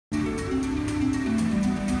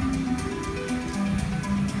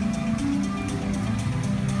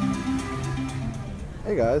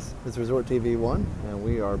Hey guys, it's Resort TV 1 and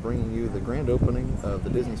we are bringing you the grand opening of the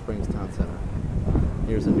Disney Springs Town Center.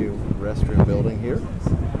 Here's a new restroom building here,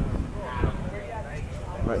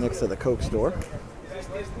 right next to the Coke store.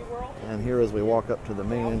 And here as we walk up to the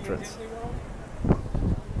main entrance.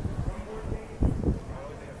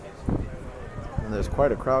 And there's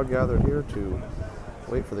quite a crowd gathered here to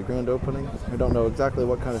wait for the grand opening. We don't know exactly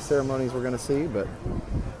what kind of ceremonies we're going to see, but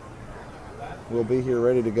we'll be here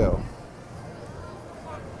ready to go.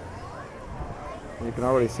 You can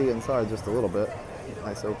already see inside just a little bit.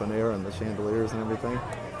 Nice open air and the chandeliers and everything.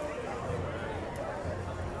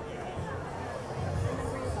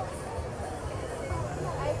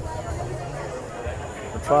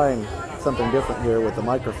 We're trying something different here with the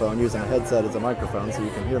microphone, using a headset as a microphone so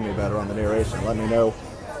you can hear me better on the narration. Let me know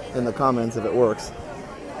in the comments if it works.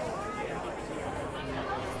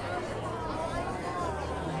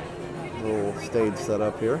 Little stage set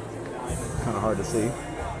up here. Kind of hard to see.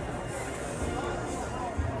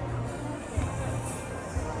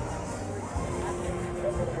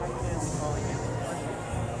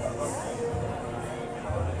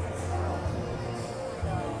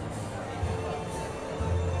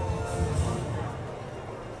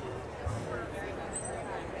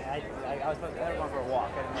 I was supposed to have gone for a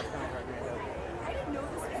walk. I didn't know it was coming for a grand opening. I didn't know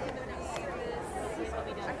this was going to do this. I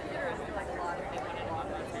think there was like a lot of people that walk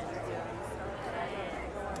on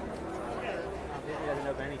Disney doesn't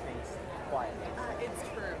know if anything's quiet. It's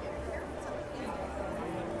true.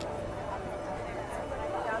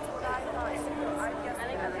 That's what I thought. I guess I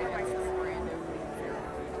think that's the grand opening.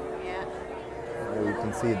 Yeah. There you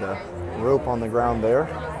can see the rope on the ground there.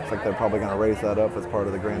 Looks like they're probably going to raise that up as part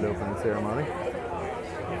of the grand opening ceremony.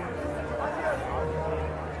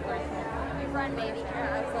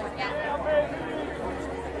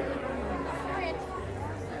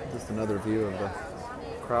 Just another view of the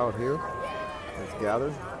crowd here that's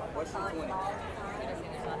gathered.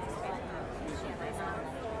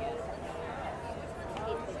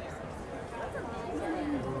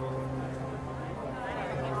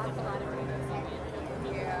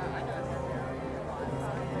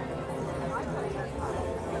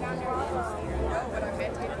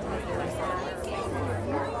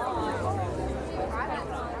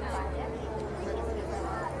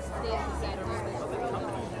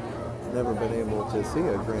 Never been able to see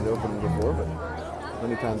a grand opening before, but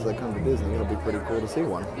many times they come to Disney, it'll be pretty cool to see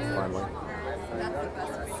one, finally.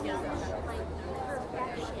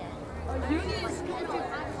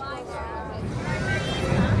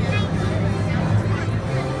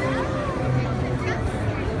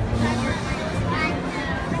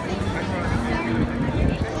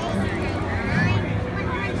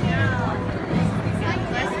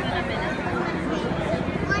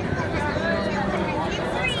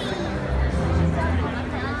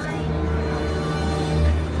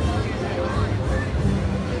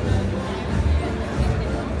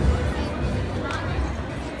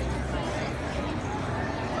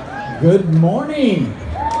 Good morning.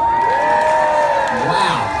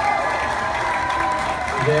 Wow.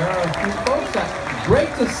 There are a few folks. Great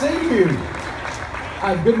to see you.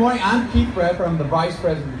 Good morning. I'm Keith Bradford. I'm the Vice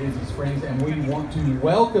President of Disney Springs, and we want to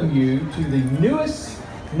welcome you to the newest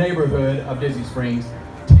neighborhood of Disney Springs,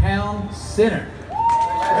 Town Center.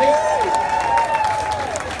 Great.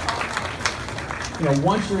 You know,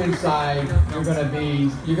 once you're inside, you're going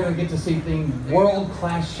to get to see things,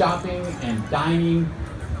 world-class shopping and dining,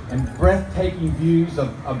 and breathtaking views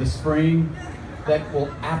of the spring that will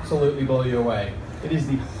absolutely blow you away. It is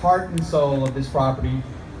the heart and soul of this property.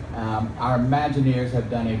 Our Imagineers have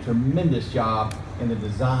done a tremendous job in the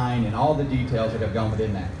design and all the details that have gone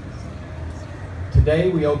within that. Today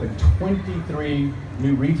we opened 23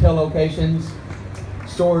 new retail locations,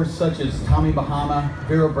 stores such as Tommy Bahama,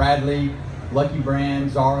 Vera Bradley, Lucky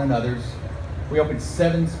Brand, Zara, and others. We opened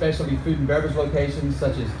 7 specialty food and beverage locations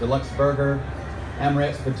such as Deluxe Burger,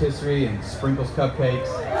 Amaret's Patisserie, and Sprinkles Cupcakes.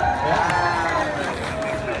 Yeah.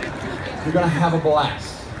 You're going to have a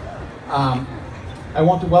blast. I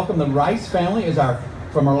want to welcome the Rice family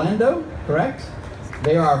from Orlando, correct?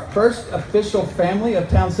 They are our first official family of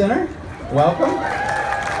Town Center. Welcome.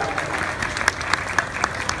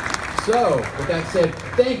 So, with that said,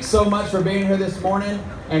 thanks so much for being here this morning,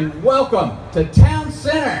 and welcome to Town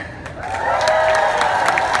Center.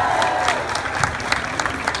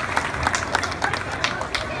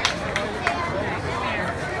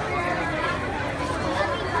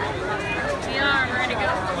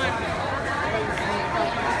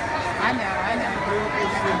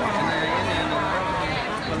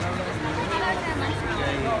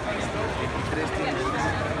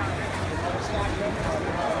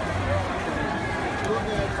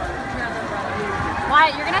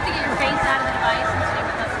 You're gonna have to get your face out of the device and stay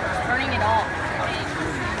with us. It's burning it off.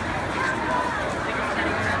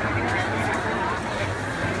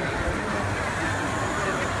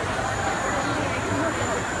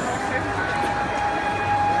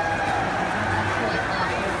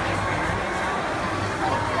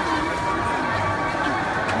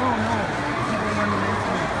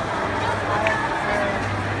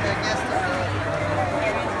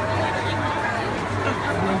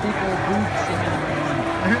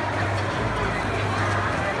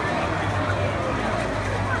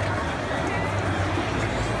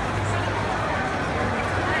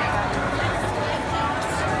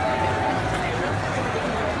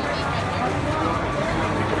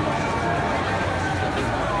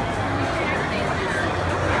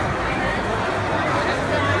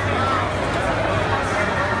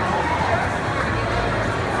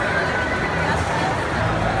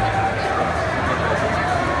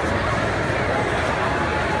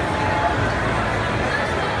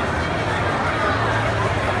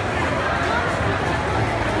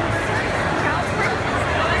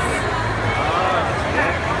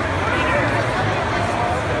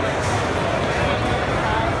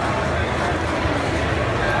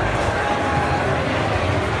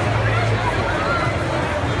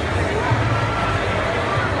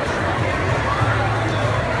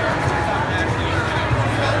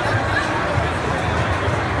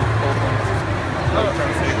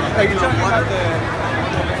 Are you talking about the